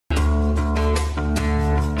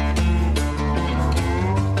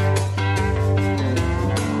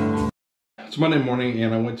It's Monday morning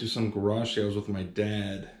and I went to some garage sales with my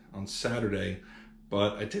dad on Saturday,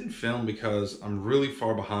 but I didn't film because I'm really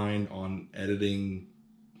far behind on editing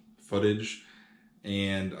footage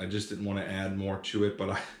and I just didn't want to add more to it, but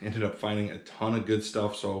I ended up finding a ton of good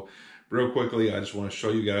stuff. So real quickly, I just want to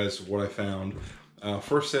show you guys what I found.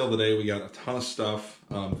 First sale today, we got a ton of stuff.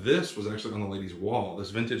 This was actually on the lady's wall, this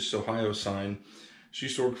vintage Ohio sign. She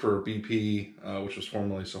used to work for BP, which was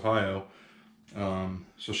formerly Ohio.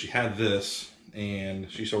 So she had this and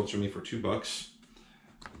she sold it to me for $2.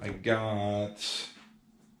 I got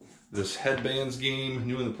this headbands game,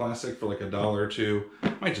 new in the plastic, for like $1 or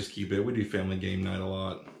 $2. Might just keep it. We do family game night a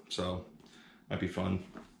lot, so might be fun.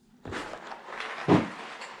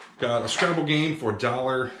 Got a Scrabble game for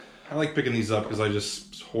 $1. I like picking these up because I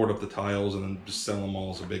just hoard up the tiles and then just sell them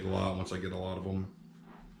all as a big lot once I get a lot of them.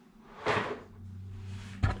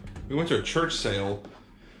 We went to a church sale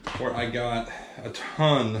where I got a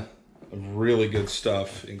ton of really good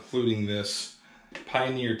stuff, including this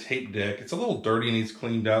Pioneer tape deck. It's a little dirty and needs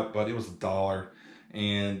cleaned up, but it was $1,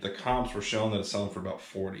 and the comps were showing that it's selling for about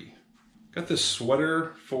 40. Got this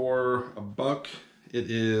sweater for $1.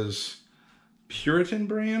 It is Puritan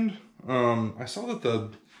brand. I saw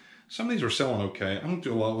that some of these were selling okay. I don't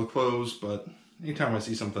do a lot with clothes, but anytime I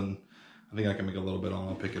see something I think I can make a little bit on,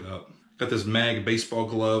 I'll pick it up. Got this Mag baseball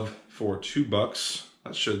glove for $2.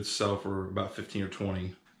 That should sell for about 15 or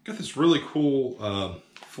 20. Got this really cool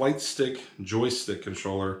flight stick joystick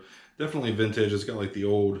controller. Definitely vintage. It's got like the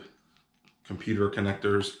old computer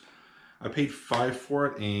connectors. I paid $5 for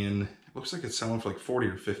it and it looks like it's selling for like 40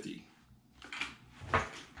 or 50. I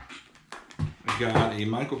got a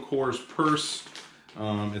Michael Kors purse.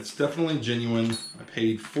 It's definitely genuine. I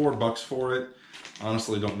paid $4 for it.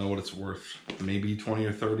 Honestly, don't know what it's worth. Maybe 20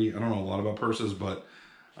 or 30. I don't know a lot about purses, but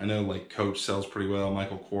I know like Coach sells pretty well,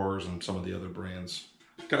 Michael Kors, and some of the other brands.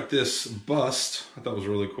 Got this bust. I thought it was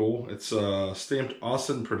really cool. It's stamped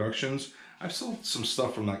Austin Productions. I've sold some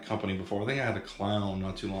stuff from that company before. I think I had a clown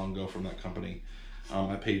not too long ago from that company.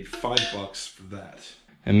 I paid $5 for that.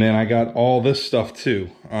 And then I got all this stuff too.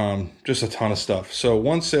 Just a ton of stuff. So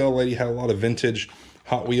one sale lady had a lot of vintage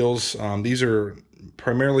Hot Wheels. These are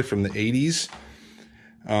primarily from the 80s.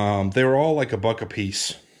 They were all like $1 a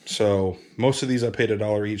piece. So most of these I paid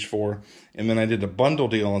 $1 each for. And then I did a bundle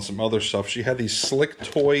deal on some other stuff. She had these Slick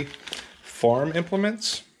Toy farm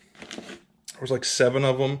implements. There was like 7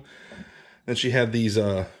 of them. Then she had these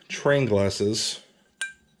train glasses.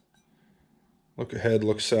 Look ahead,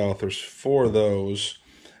 look south. There's 4 of those.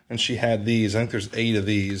 And she had these. I think there's 8 of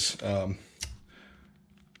these.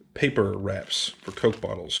 Paper wraps for Coke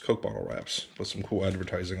bottles. Coke bottle wraps with some cool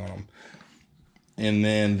advertising on them. And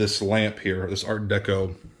then this lamp here, this Art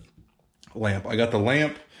Deco lamp. I got the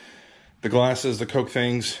lamp, the glasses, the Coke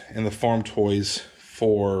things, and the farm toys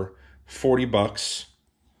for $40.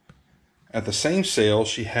 At the same sale,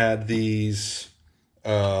 she had these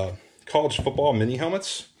college football mini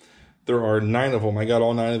helmets. There are 9 of them. I got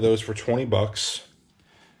all 9 of those for $20.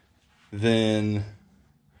 Then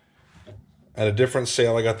at a different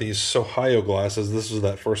sale, I got these Ohio glasses. This was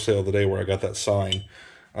that first sale of the day where I got that sign.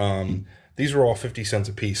 These were all 50 cents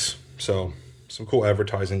a piece. So some cool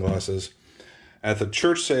advertising glasses. At the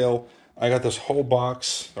church sale, I got this whole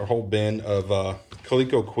box or whole bin of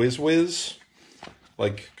Coleco Quiz Whiz,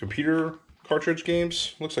 like computer cartridge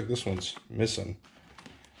games. Looks like this one's missing.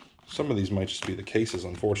 Some of these might just be the cases,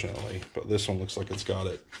 unfortunately, but this one looks like it's got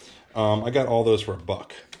it. I got all those for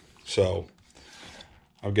 $1. So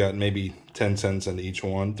I've got maybe 10 cents into each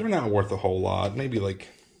one. They're not worth a whole lot, maybe like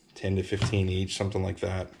 10 to 15 each, something like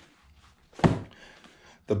that.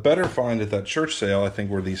 The better find at that church sale, I think,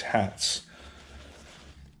 were these hats.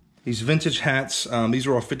 These vintage hats, these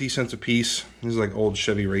were all 50 cents a piece. These are like old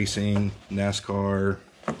Chevy Racing, NASCAR,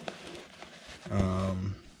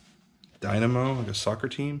 Dynamo, like a soccer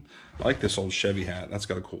team. I like this old Chevy hat. That's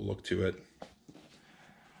got a cool look to it.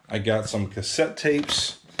 I got some cassette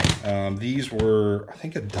tapes. These were, I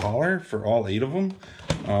think, $1 for all 8 of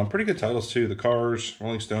them. Pretty good titles too. The Cars,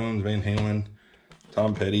 Rolling Stones, Van Halen,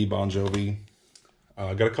 Tom Petty, Bon Jovi.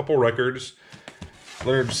 Got a couple records.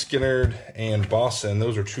 Leonard Skinner and Boston.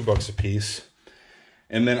 Those are $2 a piece.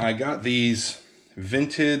 And then I got these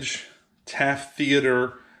vintage Taft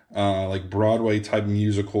Theater, like Broadway type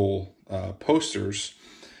musical posters.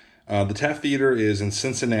 The Taft Theater is in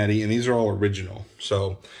Cincinnati, and these are all original.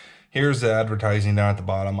 So here's the advertising down at the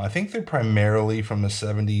bottom. I think they're primarily from the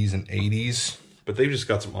 70s and 80s, but they've just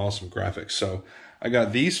got some awesome graphics. So I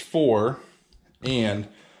got these 4 and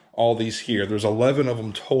all these here. There's 11 of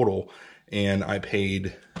them total, and I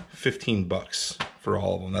paid $15 for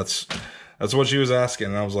all of them. That's That's what she was asking,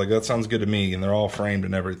 and I was like, that sounds good to me, and they're all framed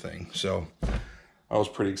and everything. So I was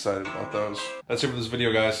pretty excited about those. That's it for this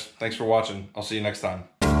video, guys. Thanks for watching. I'll see you next time.